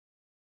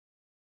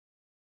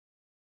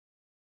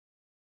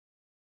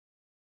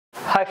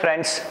Hi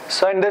friends,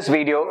 so in this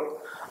video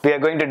we are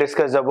going to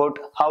discuss about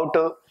how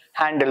to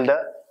handle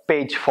the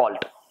page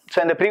fault.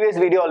 So in the previous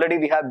video already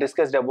we have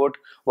discussed about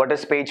what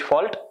is page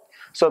fault.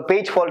 So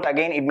page fault,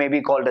 again, it may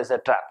be called as a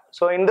trap.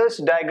 So in this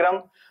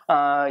diagram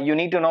you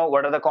need to know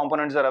what are the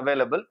components are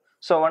available.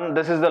 So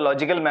this is the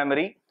logical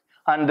memory,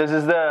 and this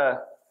is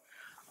the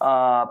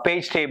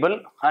page table,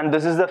 and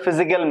this is the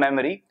physical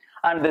memory,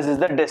 and this is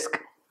the disk.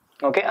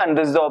 Okay, and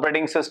this is the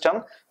operating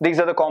system. These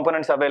are the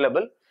components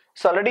available.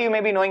 So already you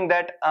may be knowing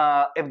that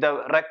if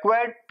the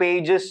required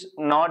page is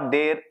not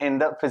there in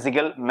the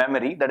physical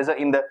memory, that is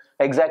in the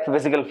exact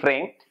physical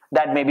frame,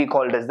 that may be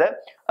called as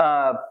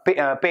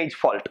the page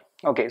fault.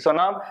 Okay, so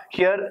now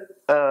here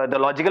the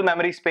logical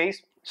memory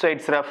space, so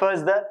it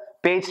refers the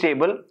page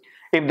table.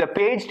 If the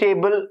page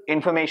table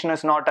information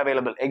is not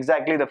available,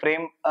 exactly the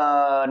frame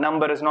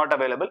number is not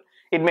available,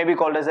 it may be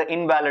called as an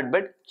invalid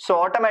bit. So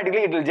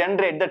automatically it will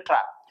generate the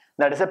trap.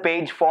 That is, a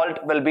page fault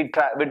will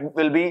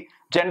be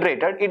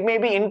generated. It may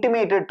be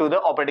intimated to the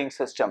operating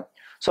system.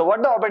 So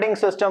what the operating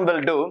system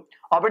will do,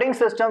 operating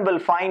system will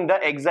find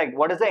the exact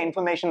what is the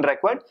information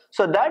required.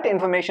 So that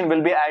information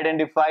will be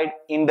identified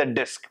in the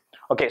disk.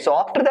 Okay, so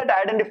after that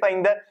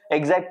identifying the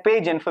exact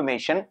page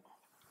information,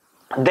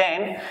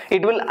 then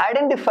it will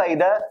identify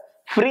the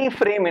free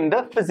frame in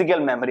the physical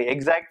memory.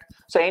 Exact.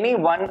 So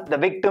the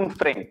victim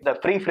frame, the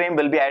free frame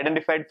will be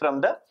identified from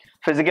the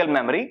physical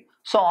memory.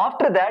 So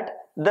after that,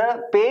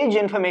 the page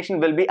information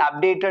will be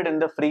updated in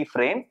the free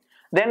frame.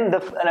 Then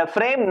the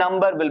frame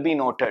number will be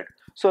noted.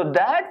 So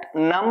that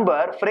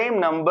frame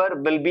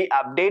number will be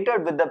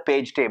updated with the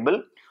page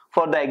table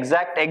for the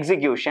exact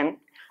execution.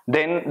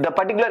 Then the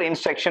particular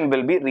instruction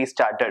will be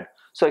restarted.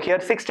 So here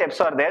 6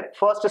 steps are there.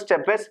 First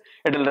step is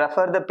it will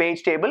refer the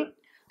page table.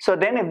 So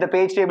then if the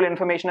page table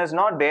information is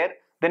not there,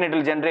 then it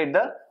will generate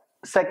the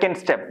second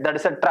step, that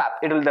is a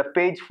trap. The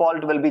page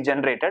fault will be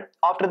generated.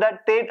 After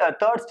that,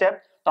 third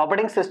step, the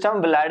operating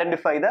system will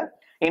identify the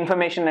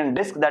information in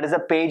disk, that is a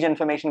page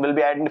information will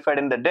be identified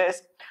in the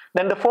disk.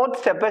 Then the fourth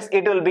step is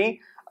it will be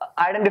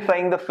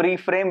identifying the free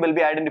frame will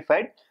be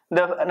identified.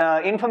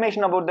 The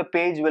information about the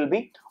page will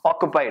be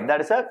occupied, that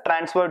is a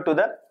transferred to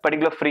the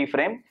particular free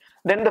frame.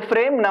 Then the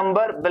frame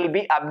number will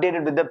be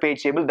updated with the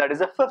page table, that is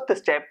the fifth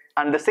step.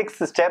 And the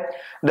sixth step,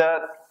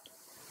 the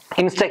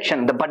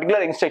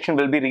particular instruction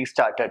will be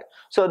restarted.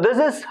 So this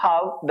is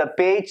how the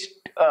page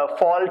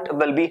fault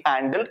will be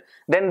handled.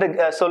 Then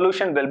the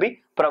solution will be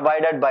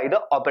provided by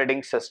the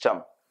operating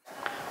system.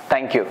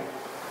 Thank you.